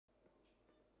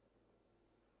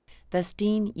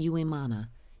Vestine Uwimana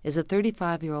is a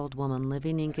 35-year-old woman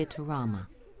living in Gitarama,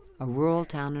 a rural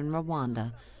town in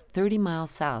Rwanda, 30 miles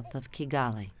south of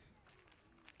Kigali.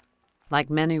 Like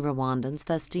many Rwandans,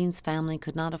 Vestine's family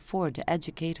could not afford to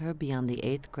educate her beyond the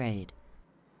 8th grade.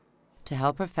 To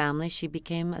help her family, she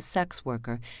became a sex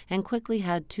worker and quickly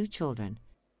had 2 children.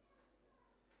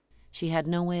 She had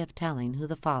no way of telling who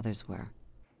the fathers were.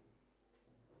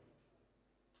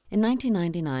 In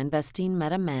 1999, Vestine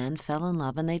met a man, fell in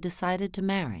love, and they decided to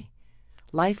marry.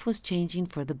 Life was changing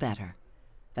for the better.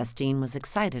 Vestine was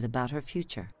excited about her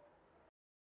future.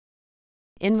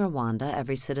 In Rwanda,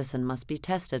 every citizen must be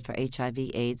tested for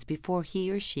HIV/AIDS before he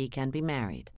or she can be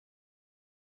married.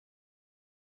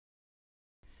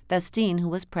 Vestine, who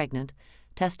was pregnant,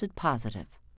 tested positive.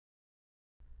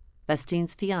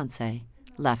 Vestine's fiancé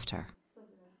left her.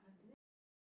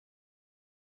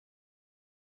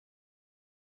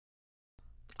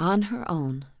 On her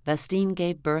own, Vestine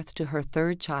gave birth to her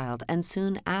 3rd child, and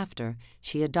soon after,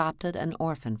 she adopted an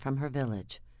orphan from her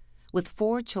village. With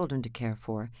 4 children to care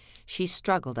for, she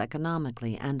struggled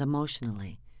economically and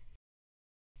emotionally.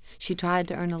 She tried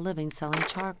to earn a living selling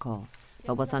charcoal,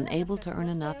 but was unable to earn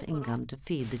enough income to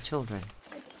feed the children.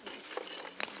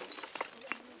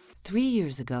 3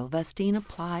 years ago, Vestine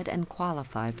applied and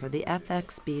qualified for the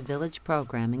FXB Village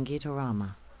program in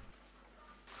Gitarama.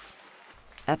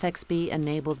 FXB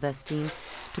enabled Vestine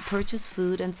to purchase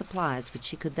food and supplies which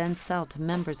she could then sell to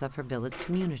members of her village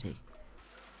community.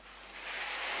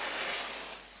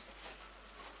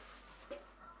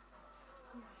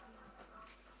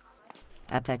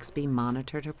 FXB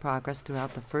monitored her progress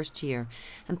throughout the first year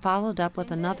and followed up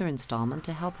with another installment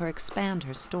to help her expand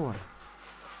her store.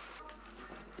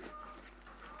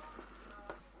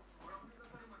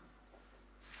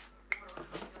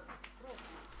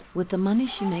 With the money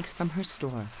she makes from her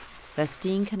store,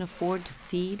 Vestine can afford to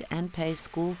feed and pay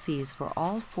school fees for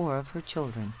all 4 of her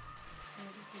children.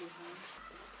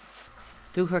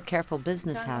 Through her careful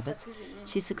business habits,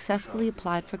 she successfully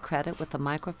applied for credit with a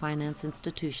microfinance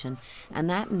institution, and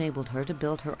that enabled her to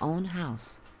build her own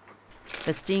house.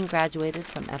 Vestine graduated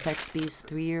from FXB's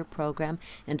 3-year program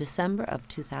in December of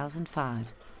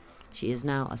 2005. She is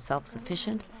now a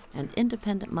self-sufficient and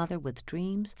independent mother with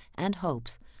dreams and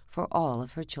hopes for all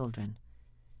of her children.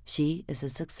 She is a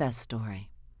success story.